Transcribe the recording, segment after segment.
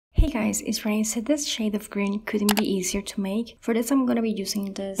Hey guys, it's Rain. So this shade of green couldn't be easier to make. For this I'm gonna be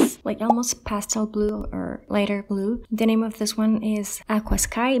using this like almost pastel blue or lighter blue. The name of this one is Aqua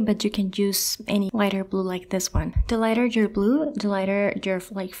Sky, but you can use any lighter blue like this one. The lighter your blue, the lighter your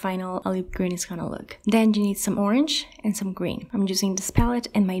like final olive green is gonna look. Then you need some orange and some green. I'm using this palette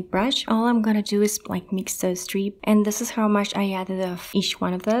and my brush. All I'm gonna do is like mix those three, and this is how much I added of each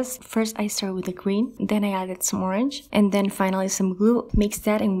one of this. First I start with the green, then I added some orange, and then finally some blue. Mix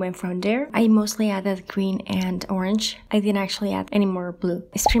that and went from there. I mostly added green and orange. I didn't actually add any more blue.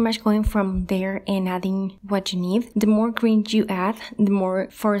 It's pretty much going from there and adding what you need. The more green you add, the more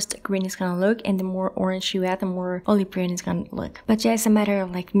forest green is gonna look, and the more orange you add, the more olive green is gonna look. But yeah, it's a matter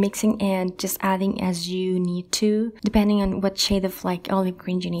of like mixing and just adding as you need to, depending on what shade of like olive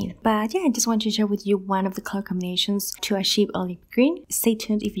green you need. But yeah, I just want to share with you one of the color combinations to achieve olive green. Stay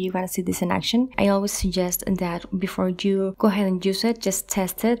tuned if you wanna see this in action. I always suggest that before you go ahead and use it, just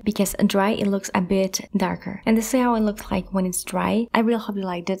test it, because dry it looks a bit darker, and this is how it looks like when it's dry. I really hope you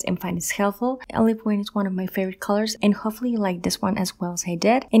liked it and find this helpful. Olive green is one of my favorite colors, and hopefully you like this one as well as I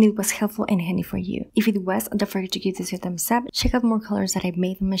did, and it was helpful and handy for you. If it was, don't forget to give this a thumbs up. Check out more colors that I've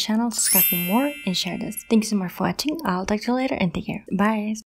made on my channel, subscribe for more, and share this. Thank you so much for watching. I'll talk to you later, and take care. Bye.